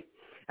 right?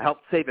 Help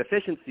save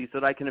efficiency so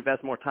that I can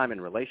invest more time in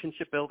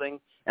relationship building,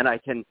 and I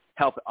can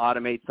help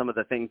automate some of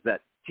the things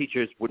that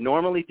teachers would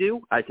normally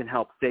do. I can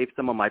help save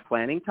some of my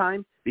planning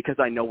time because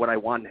I know what I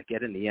want to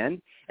get in the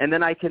end. And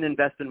then I can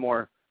invest in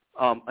more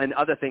in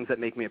other things that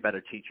make me a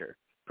better teacher.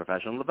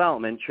 Professional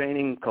development,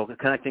 training,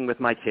 connecting with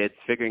my kids,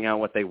 figuring out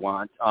what they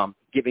want,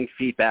 giving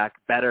feedback,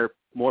 better,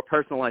 more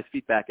personalized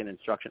feedback and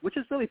instruction, which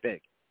is really big.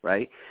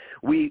 Right?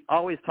 We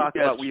always talk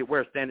about,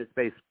 we're a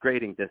standards-based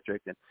grading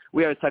district, and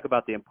we always talk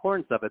about the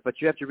importance of it, but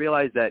you have to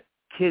realize that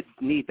kids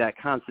need that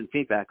constant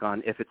feedback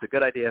on if it's a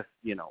good idea,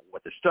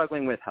 what they're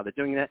struggling with, how they're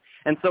doing that.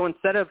 And so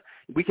instead of,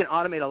 we can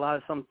automate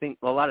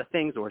a lot of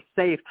things or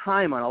save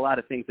time on a lot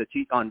of things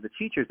on the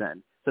teacher's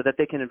end so that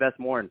they can invest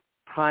more in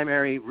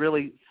primary,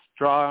 really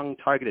strong,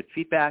 targeted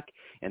feedback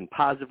in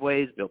positive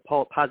ways, build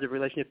positive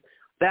relationships.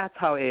 That's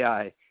how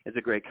AI is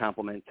a great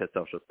complement to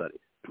social studies,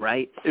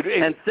 right?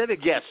 And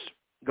civics. Yes.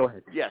 Go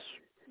ahead. Yes.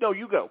 No,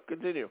 you go.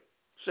 Continue.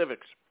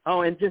 Civics.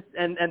 Oh, and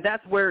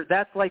that's where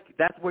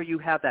you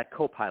have that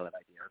co-pilot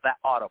idea or that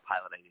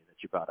autopilot idea that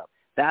you brought up.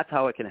 That's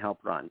how it can help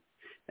run,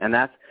 and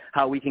that's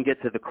how we can get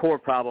to the core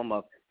problem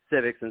of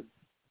civics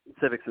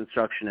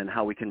instruction and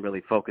how we can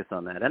really focus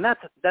on that. And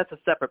that's a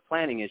separate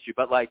planning issue.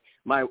 But like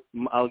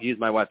I'll use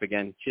my wife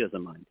again. She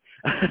doesn't mind.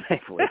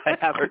 Thankfully, I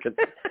have her.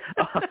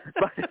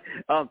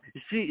 But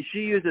she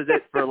uses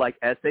it for like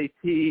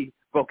SAT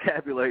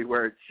vocabulary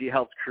where she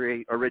helps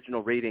create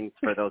original readings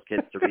for those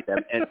kids to read them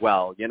as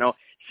well.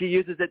 She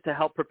uses it to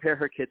help prepare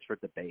her kids for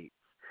debates.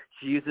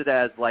 She uses it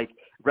as like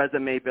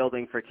resume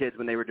building for kids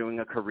when they were doing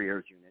a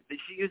careers unit.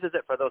 She uses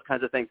it for those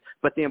kinds of things.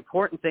 But the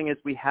important thing is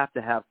we have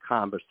to have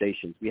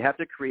conversations. We have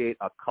to create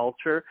a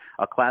culture,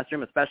 a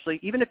classroom, especially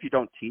even if you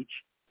don't teach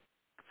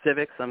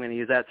civics, I'm going to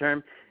use that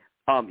term.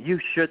 You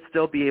should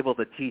still be able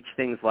to teach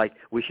things like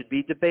we should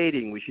be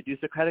debating, we should do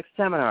Socratic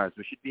seminars,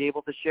 we should be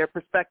able to share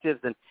perspectives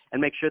and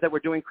make sure that we're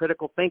doing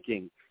critical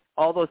thinking.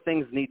 All those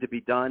things need to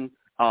be done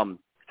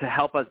to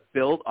help us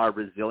build our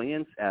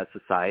resilience as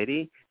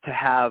society, to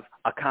have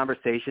a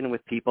conversation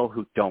with people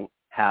who don't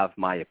have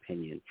my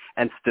opinion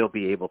and still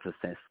be able to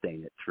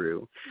sustain it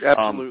through.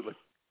 Absolutely.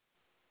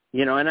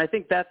 And I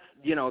think that's,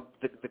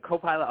 the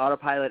Copilot,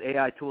 Autopilot,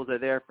 AI tools are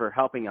there for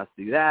helping us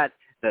do that.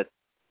 That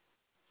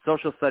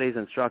social studies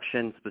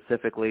instruction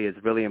specifically is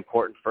really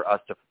important for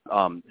us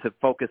to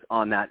focus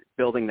on that,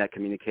 building that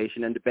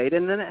communication and debate.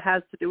 And then it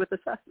has to do with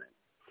assessment.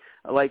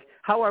 Like,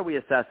 how are we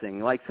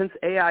assessing? Like, since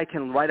AI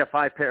can write a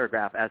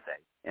 5-paragraph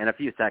essay in a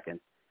few seconds,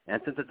 and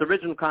since it's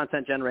original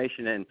content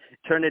generation and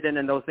Turnitin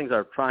and those things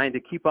are trying to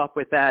keep up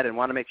with that and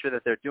want to make sure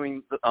that they're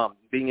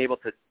being able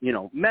to,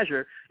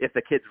 measure if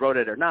the kids wrote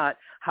it or not,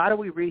 how do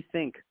we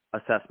rethink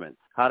assessments?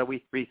 How do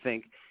we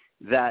rethink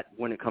that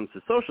when it comes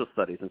to social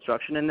studies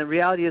instruction? And the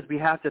reality is we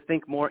have to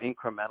think more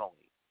incrementally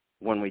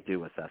when we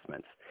do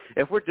assessments.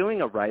 If we're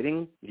doing a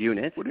writing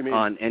unit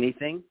on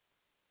anything,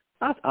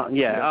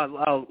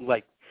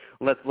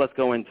 Let's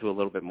go into a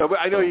little bit more.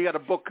 I know you got a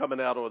book coming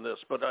out on this,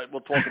 but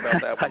we'll talk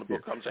about that when the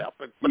book comes out.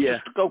 But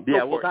we'll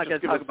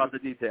talk about the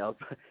details.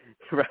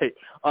 Right.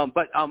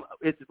 But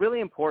it's really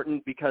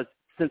important because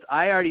since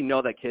I already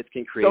know that kids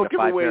can create a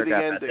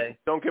 5-paragraph essay.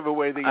 Don't give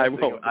away the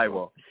ending. I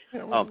will.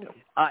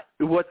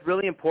 What's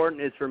really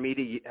important is for me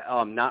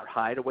to not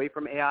hide away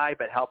from AI,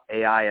 but help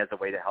AI as a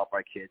way to help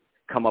our kids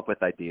come up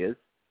with ideas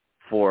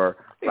for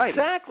writing.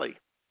 Exactly.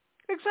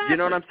 You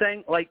know what I'm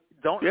saying? Like,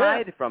 don't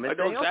hide from it. I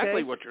know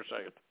exactly what you're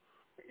saying.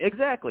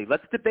 Exactly.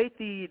 Let's debate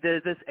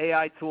this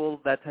AI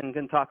tool that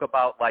can talk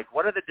about, like,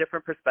 what are the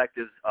different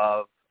perspectives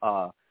of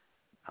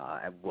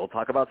we'll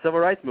talk about civil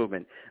rights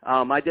movement.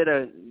 I did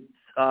a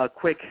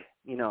quick,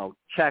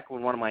 check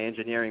with one of my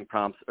engineering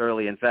prompts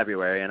early in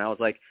February, and I was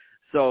like,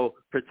 so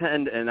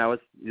pretend, and this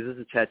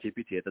is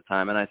ChatGPT at the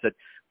time, and I said,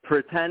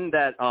 pretend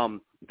that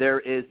there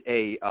is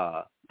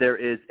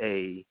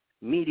a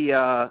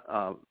media,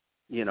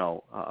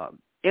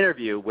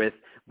 interview with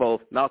both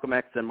Malcolm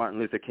X and Martin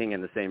Luther King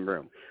in the same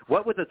room.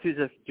 What would the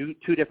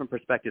two different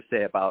perspectives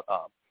say about,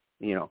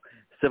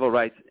 civil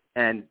rights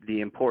and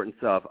the importance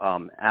of,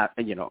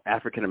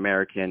 African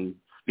Americans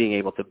being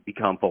able to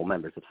become full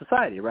members of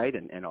society, right,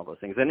 and all those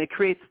things. And it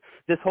creates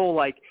this whole,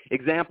 like,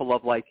 example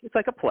of, like, it's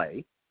like a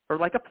play or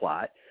like a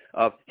plot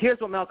of here's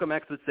what Malcolm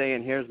X would say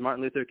and here's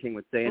Martin Luther King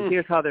would say and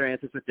here's how their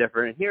answers would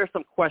differ and here are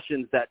some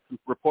questions that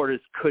reporters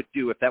could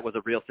do if that was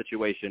a real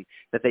situation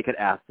that they could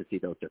ask to see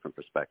those different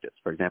perspectives,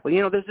 for example.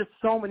 There's just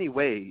so many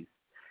ways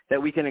that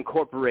we can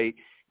incorporate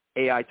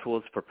AI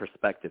tools for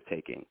perspective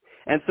taking.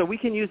 And so we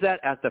can use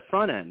that at the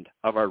front end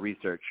of our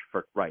research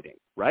for writing,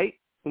 right?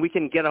 We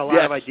can get a lot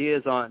of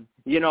ideas on,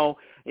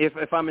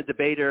 if I'm a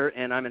debater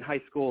and I'm in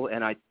high school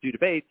and I do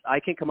debates, I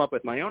can come up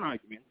with my own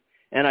arguments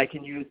and I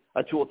can use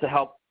a tool to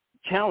help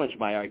challenge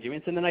my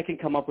arguments, and then I can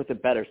come up with a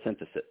better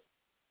synthesis,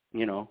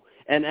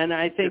 And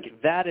I think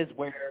that is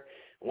where,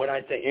 when I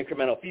say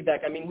incremental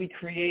feedback, I mean we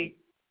create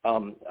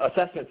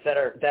assessments that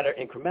are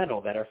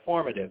incremental, that are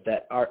formative,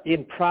 that are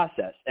in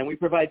process, and we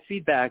provide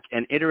feedback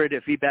and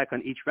iterative feedback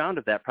on each round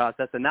of that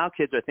process. And now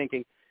kids are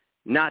thinking,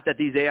 not that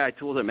these AI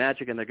tools are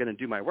magic and they're going to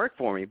do my work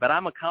for me, but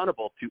I'm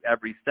accountable to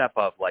every step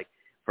of, like,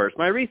 first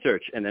my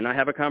research, and then I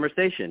have a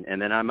conversation,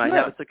 and then I might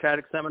have a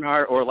Socratic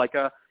seminar or like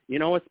a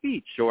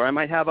speech, or I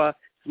might have a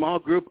small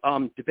group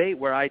debate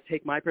where I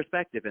take my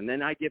perspective, and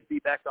then I give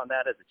feedback on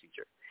that as a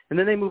teacher. And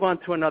then they move on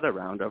to another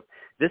round of,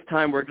 this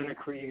time we're going to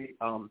create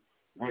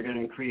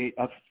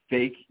a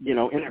fake,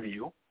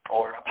 interview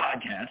or a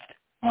podcast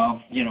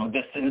of,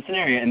 this in the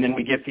scenario, and then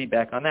we give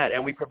feedback on that.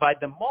 And we provide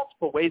them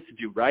multiple ways to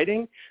do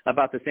writing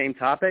about the same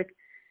topic.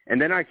 And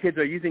then our kids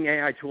are using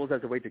AI tools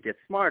as a way to get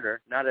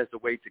smarter, not as a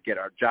way to get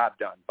our job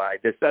done by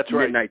this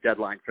midnight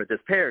deadline for this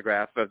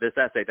paragraph of this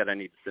essay that I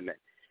need to submit.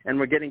 And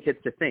we're getting kids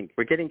to think.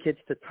 We're getting kids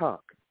to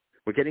talk.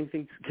 We're getting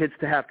kids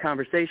to have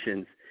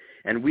conversations.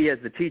 And we as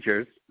the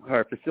teachers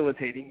are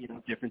facilitating,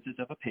 differences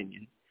of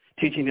opinion,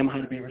 teaching them how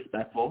to be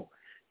respectful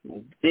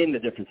in the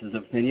differences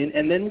of opinion.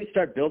 And then we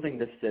start building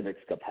this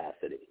civics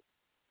capacity,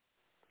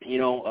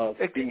 of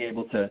being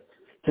able to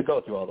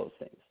go through all those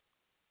things.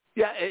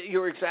 Yeah,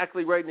 you're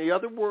exactly right. And the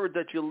other word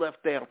that you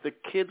left out, the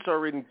kids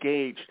are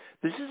engaged.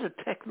 This is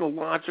a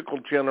technological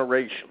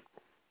generation.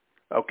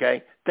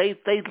 Okay, they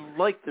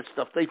like this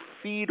stuff. They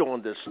feed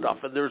on this stuff,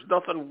 and there's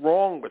nothing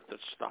wrong with this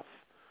stuff.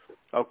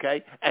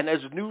 Okay, and as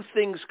new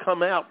things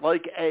come out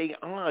like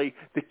AI,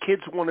 the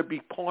kids want to be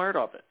part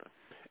of it.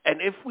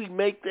 And if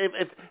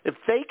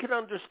they can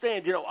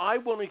understand, I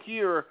want to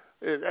hear,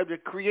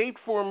 create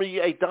for me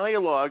a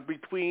dialogue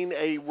between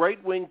a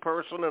right-wing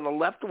person and a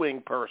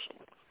left-wing person.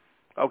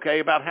 Okay,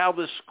 about how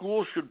this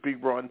school should be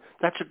run.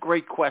 That's a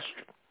great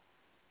question.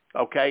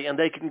 Okay, and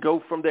they can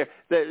go from there.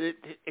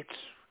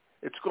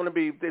 It's going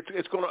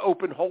to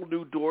open whole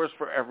new doors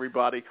for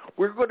everybody.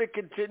 We're going to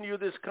continue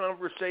this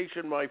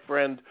conversation, my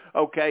friend.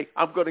 Okay,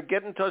 I'm going to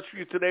get in touch with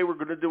you today. We're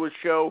going to do a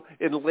show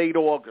in late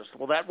August.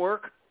 Will that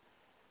work?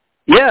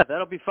 Yeah,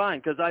 that'll be fine,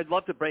 because I'd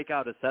love to break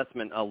out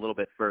assessment a little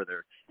bit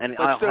further, and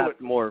I'll have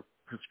more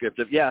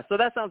prescriptive. Yeah, so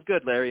that sounds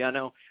good, Larry. I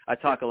know I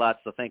talk a lot,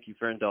 so thank you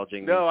for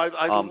indulging me. No,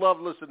 I love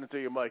listening to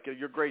you, Micah.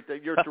 You're great.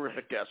 You're a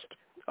terrific guest.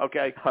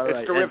 Okay, all right.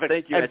 It's terrific. And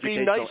thank you, and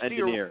educational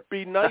engineer.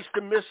 Be nice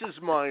to Mrs.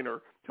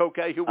 Miner.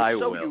 okay, who was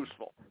so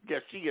useful.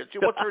 Yes, she is.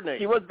 What's her name?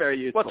 She was very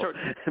useful. What's her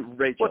name?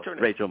 Rachel. What's her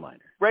name? Rachel Miner.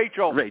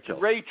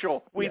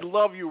 Rachel. We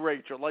love you,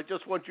 Rachel. I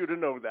just want you to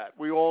know that.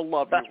 We all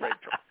love you,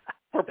 Rachel.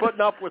 For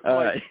putting up with Mike.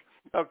 Right.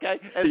 Okay?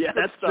 And yeah,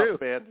 good that's stuff, true.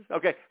 man.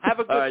 Okay. Have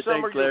a good right,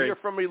 summer. thanks, Larry. You'll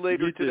hear from me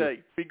later You today.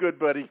 too. Be good,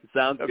 buddy.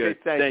 Sounds good.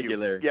 Thank you,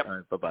 Larry. Yep. All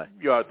right, bye-bye.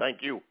 Yeah,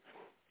 thank you.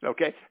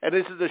 Okay? And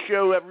this is the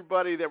show,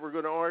 everybody, that we're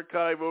going to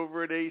archive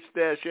over at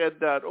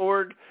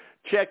ace-ed.org.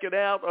 Check it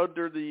out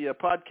under the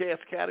podcast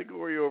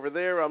category over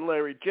there. I'm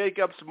Larry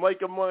Jacobs.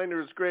 Micah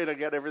Miner is great. I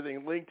got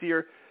everything linked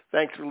here.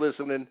 Thanks for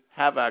listening.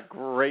 Have a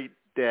great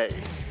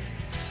day.